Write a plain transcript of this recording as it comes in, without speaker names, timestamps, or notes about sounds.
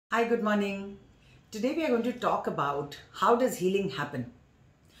Hi, good morning. Today we are going to talk about how does healing happen.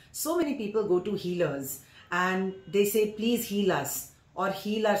 So many people go to healers and they say, please heal us or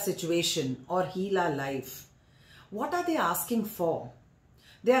heal our situation or heal our life. What are they asking for?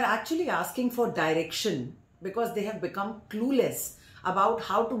 They are actually asking for direction because they have become clueless about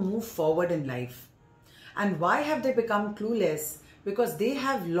how to move forward in life. And why have they become clueless? Because they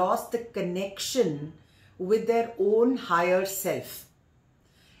have lost the connection with their own higher self.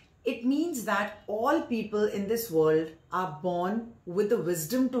 It means that all people in this world are born with the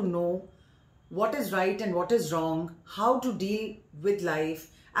wisdom to know what is right and what is wrong, how to deal with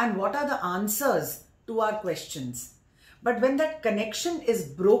life, and what are the answers to our questions. But when that connection is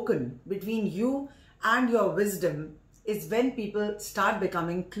broken between you and your wisdom is when people start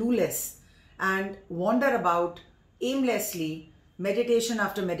becoming clueless and wander about aimlessly, meditation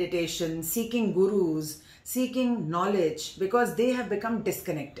after meditation, seeking gurus, seeking knowledge because they have become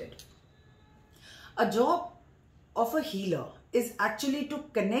disconnected. A job of a healer is actually to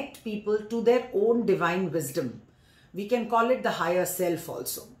connect people to their own divine wisdom. We can call it the higher self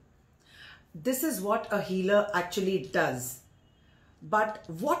also. This is what a healer actually does. But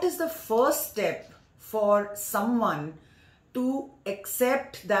what is the first step for someone to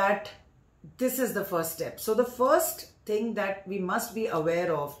accept that this is the first step? So the first thing that we must be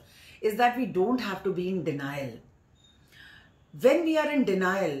aware of is that we don't have to be in denial. When we are in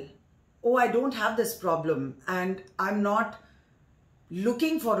denial, oh, I don't have this problem and I'm not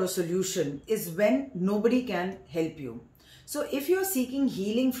looking for a solution, is when nobody can help you. So if you're seeking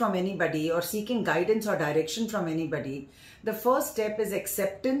healing from anybody or seeking guidance or direction from anybody, the first step is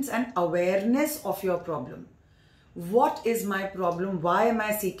acceptance and awareness of your problem. What is my problem? Why am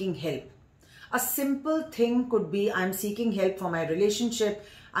I seeking help? A simple thing could be I'm seeking help for my relationship,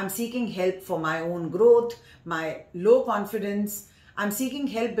 I'm seeking help for my own growth, my low confidence, I'm seeking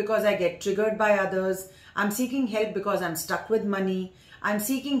help because I get triggered by others, I'm seeking help because I'm stuck with money, I'm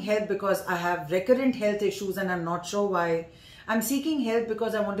seeking help because I have recurrent health issues and I'm not sure why, I'm seeking help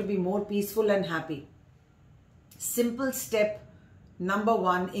because I want to be more peaceful and happy. Simple step number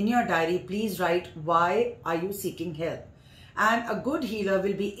 1 in your diary, please write why are you seeking help. And a good healer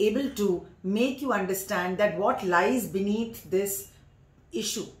will be able to make you understand that what lies beneath this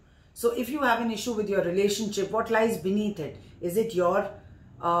issue. So if you have an issue with your relationship, what lies beneath it? Is it your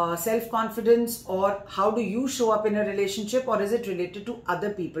self-confidence, or how do you show up in a relationship, or is it related to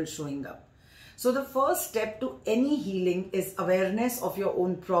other people showing up? So the first step to any healing is awareness of your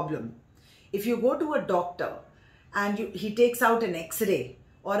own problem. If you go to a doctor and he takes out an X-ray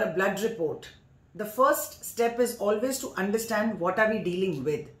or a blood report, the first step is always to understand what are we dealing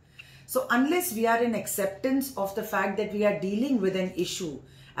with. So unless we are in acceptance of the fact that we are dealing with an issue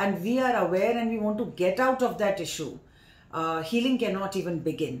and we are aware and we want to get out of that issue, healing cannot even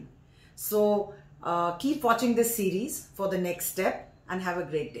begin. So keep watching this series for the next step and have a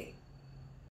great day.